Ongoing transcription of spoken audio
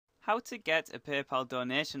how to get a PayPal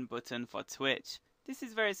donation button for Twitch. This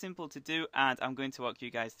is very simple to do and I'm going to walk you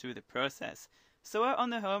guys through the process. So we're on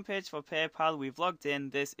the homepage for PayPal, we've logged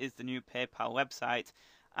in, this is the new PayPal website,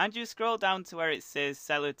 and you scroll down to where it says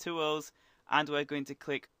Seller Tools and we're going to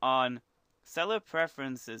click on Seller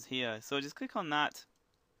Preferences here. So just click on that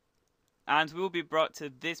and we'll be brought to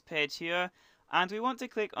this page here, and we want to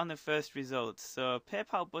click on the first result. So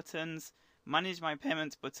PayPal buttons, manage my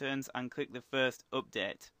payments buttons, and click the first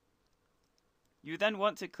update. You then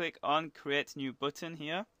want to click on create new button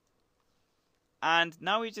here, and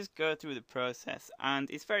now we just go through the process, and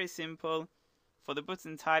it's very simple. For the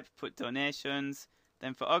button type, put donations.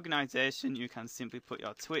 Then for organization, you can simply put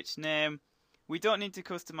your Twitch name. We don't need to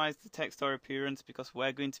customize the text or appearance because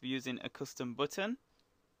we're going to be using a custom button.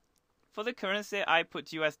 For the currency, I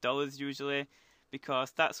put US dollars usually because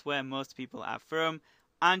that's where most people are from,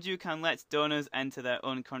 and you can let donors enter their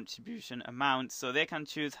own contribution amount so they can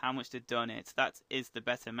choose how much to donate. That is the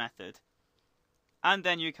better method. And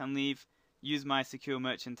then you can use my secure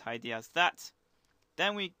merchant ID as that.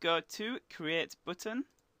 Then we go to create button.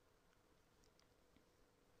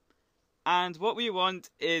 And what we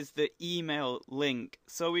want is the email link.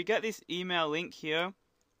 So we get this email link here,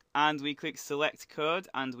 and we click select code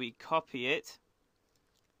and we copy it.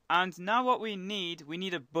 And now what we need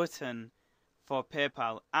a button for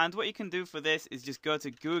PayPal. And what you can do for this is just go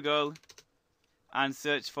to Google and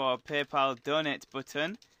search for PayPal donate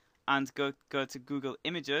button and go to Google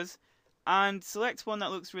Images and select one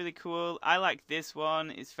that looks really cool. I like this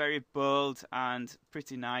one, it's very bold and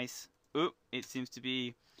pretty nice. Oop, it seems to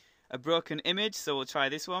be a broken image, so we'll try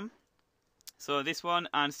this one. So this one,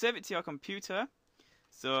 and save it to your computer.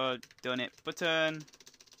 So donate button.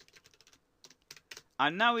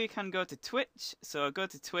 And now we can go to Twitch. So go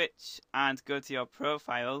to Twitch and go to your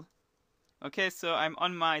profile. Okay, so I'm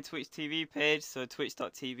on my Twitch TV page, so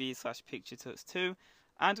twitch.tv/picturetux2.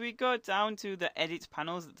 And we go down to the edit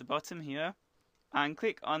panels at the bottom here and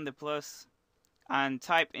click on the plus and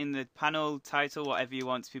type in the panel title whatever you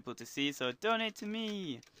want people to see. So donate to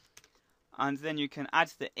me. And then you can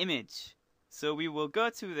add the image. So we will go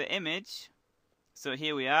to the image. So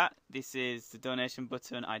here we are. This is the donation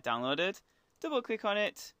button I downloaded. Double click on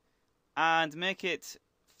it and make it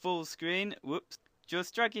full screen. Whoops.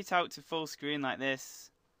 Just drag it out to full screen like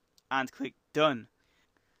this and click done.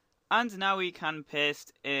 And now we can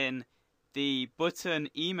paste in the button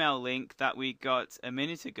email link that we got a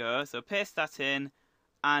minute ago. So paste that in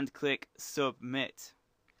and click submit.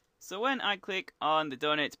 So when I click on the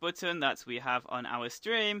donate button that we have on our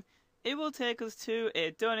stream, it will take us to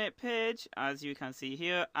a donate page, as you can see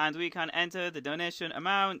here, and we can enter the donation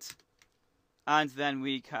amount, and then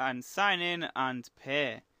we can sign in and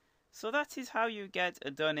pay. So that is how you get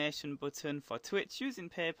a donation button for Twitch using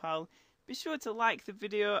PayPal. Be sure to like the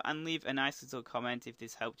video and leave a nice little comment if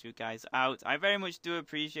this helped you guys out. I very much do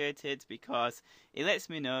appreciate it because it lets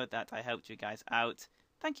me know that I helped you guys out.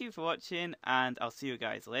 Thank you for watching, and I'll see you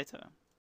guys later.